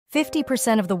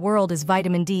50% of the world is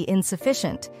vitamin D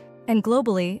insufficient, and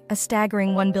globally, a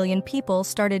staggering 1 billion people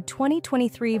started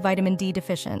 2023 vitamin D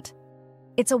deficient.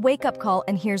 It's a wake-up call,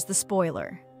 and here's the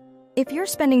spoiler. If you're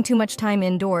spending too much time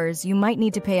indoors, you might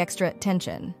need to pay extra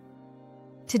attention.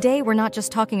 Today, we're not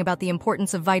just talking about the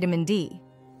importance of vitamin D,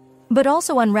 but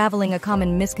also unraveling a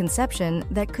common misconception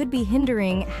that could be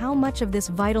hindering how much of this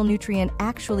vital nutrient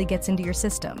actually gets into your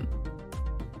system.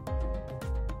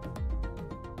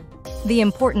 The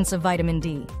importance of vitamin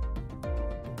D.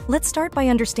 Let's start by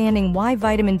understanding why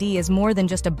vitamin D is more than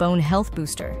just a bone health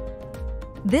booster.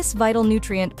 This vital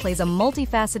nutrient plays a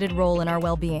multifaceted role in our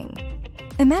well-being.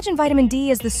 Imagine vitamin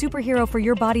D as the superhero for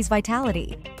your body's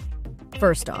vitality.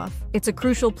 First off, it's a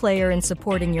crucial player in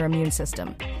supporting your immune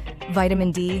system.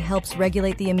 Vitamin D helps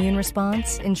regulate the immune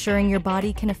response, ensuring your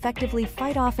body can effectively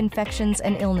fight off infections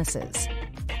and illnesses.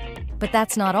 But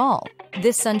that's not all.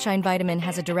 This sunshine vitamin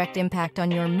has a direct impact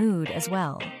on your mood as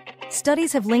well.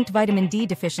 Studies have linked vitamin D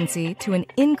deficiency to an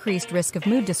increased risk of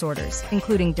mood disorders,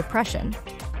 including depression.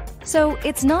 So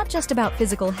it's not just about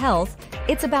physical health,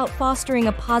 it's about fostering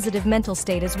a positive mental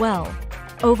state as well.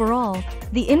 Overall,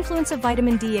 the influence of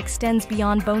vitamin D extends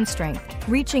beyond bone strength,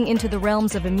 reaching into the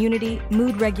realms of immunity,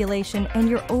 mood regulation, and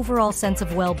your overall sense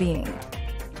of well-being.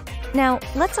 Now,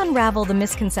 let's unravel the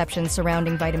misconceptions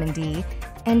surrounding vitamin D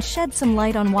and shed some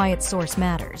light on why its source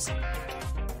matters.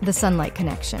 The sunlight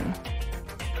connection.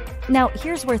 Now,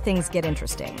 here's where things get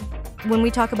interesting. When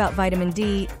we talk about vitamin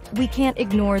D, we can't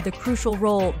ignore the crucial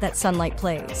role that sunlight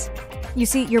plays. You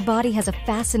see, your body has a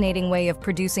fascinating way of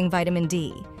producing vitamin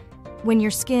D. When your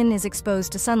skin is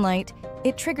exposed to sunlight,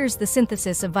 it triggers the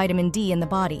synthesis of vitamin D in the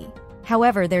body.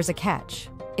 However, there's a catch.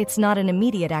 It's not an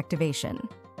immediate activation.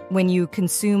 When you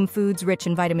consume foods rich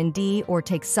in vitamin D or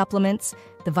take supplements,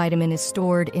 the vitamin is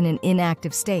stored in an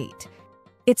inactive state.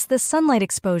 It's the sunlight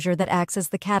exposure that acts as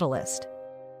the catalyst,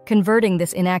 converting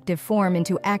this inactive form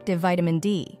into active vitamin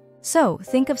D. So,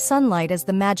 think of sunlight as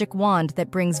the magic wand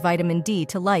that brings vitamin D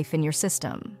to life in your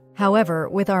system. However,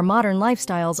 with our modern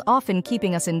lifestyles often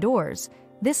keeping us indoors,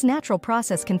 this natural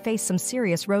process can face some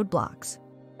serious roadblocks.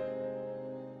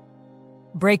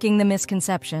 Breaking the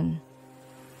misconception.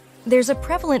 There's a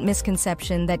prevalent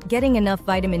misconception that getting enough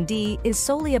vitamin D is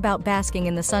solely about basking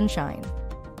in the sunshine.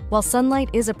 While sunlight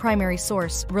is a primary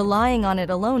source, relying on it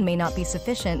alone may not be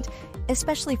sufficient,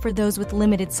 especially for those with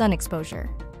limited sun exposure.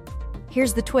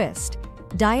 Here's the twist.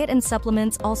 Diet and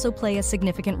supplements also play a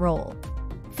significant role.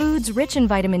 Foods rich in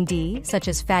vitamin D, such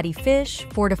as fatty fish,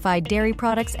 fortified dairy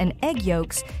products, and egg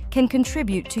yolks, can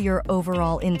contribute to your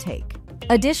overall intake.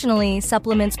 Additionally,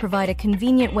 supplements provide a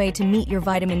convenient way to meet your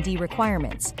vitamin D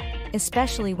requirements,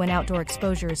 especially when outdoor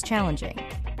exposure is challenging.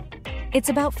 It's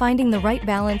about finding the right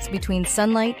balance between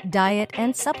sunlight, diet,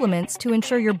 and supplements to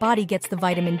ensure your body gets the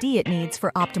vitamin D it needs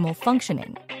for optimal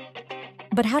functioning.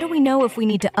 But how do we know if we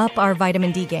need to up our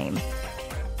vitamin D game?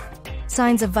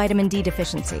 Signs of vitamin D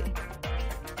deficiency.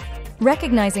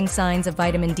 Recognizing signs of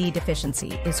vitamin D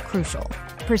deficiency is crucial.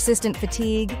 Persistent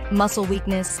fatigue, muscle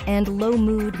weakness, and low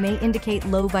mood may indicate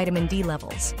low vitamin D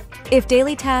levels. If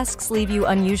daily tasks leave you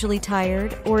unusually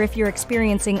tired, or if you're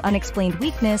experiencing unexplained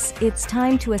weakness, it's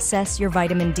time to assess your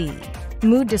vitamin D.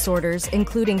 Mood disorders,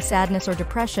 including sadness or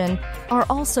depression, are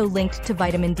also linked to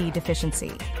vitamin D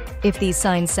deficiency. If these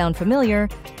signs sound familiar,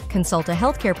 consult a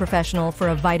healthcare professional for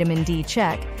a vitamin D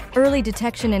check. Early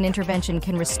detection and intervention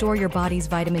can restore your body's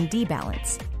vitamin D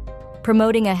balance,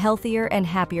 promoting a healthier and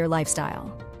happier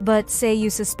lifestyle. But say you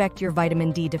suspect you're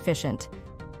vitamin D deficient.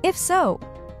 If so,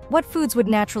 what foods would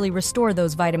naturally restore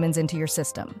those vitamins into your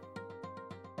system?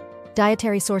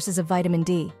 Dietary sources of vitamin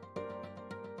D.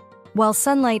 While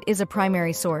sunlight is a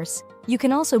primary source, you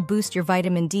can also boost your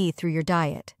vitamin D through your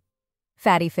diet.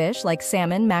 Fatty fish like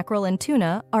salmon, mackerel, and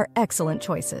tuna are excellent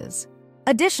choices.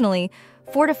 Additionally,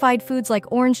 fortified foods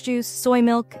like orange juice, soy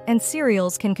milk, and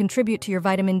cereals can contribute to your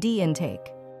vitamin D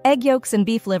intake. Egg yolks and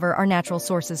beef liver are natural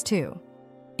sources too.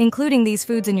 Including these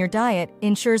foods in your diet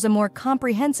ensures a more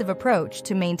comprehensive approach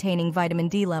to maintaining vitamin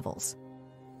D levels.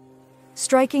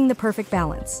 Striking the perfect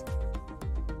balance.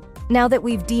 Now that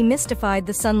we've demystified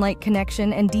the sunlight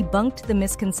connection and debunked the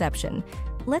misconception,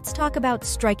 let's talk about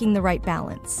striking the right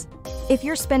balance. If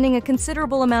you're spending a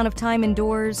considerable amount of time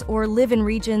indoors or live in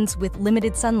regions with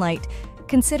limited sunlight,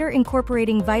 consider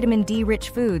incorporating vitamin D-rich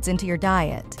foods into your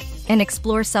diet and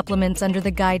explore supplements under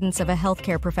the guidance of a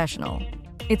healthcare professional.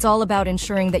 It's all about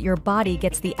ensuring that your body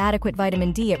gets the adequate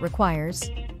vitamin D it requires,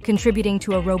 contributing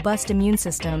to a robust immune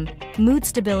system, mood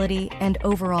stability, and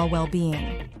overall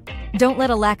well-being. Don't let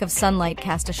a lack of sunlight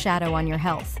cast a shadow on your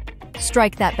health.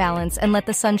 Strike that balance and let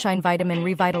the sunshine vitamin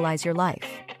revitalize your life.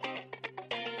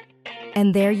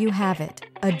 And there you have it,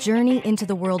 a journey into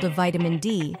the world of vitamin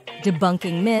D,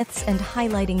 debunking myths and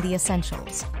highlighting the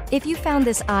essentials. If you found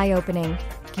this eye-opening,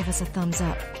 give us a thumbs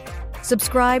up.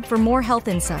 Subscribe for more health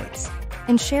insights,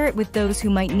 and share it with those who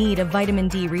might need a vitamin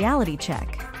D reality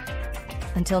check.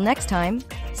 Until next time,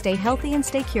 stay healthy and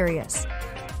stay curious.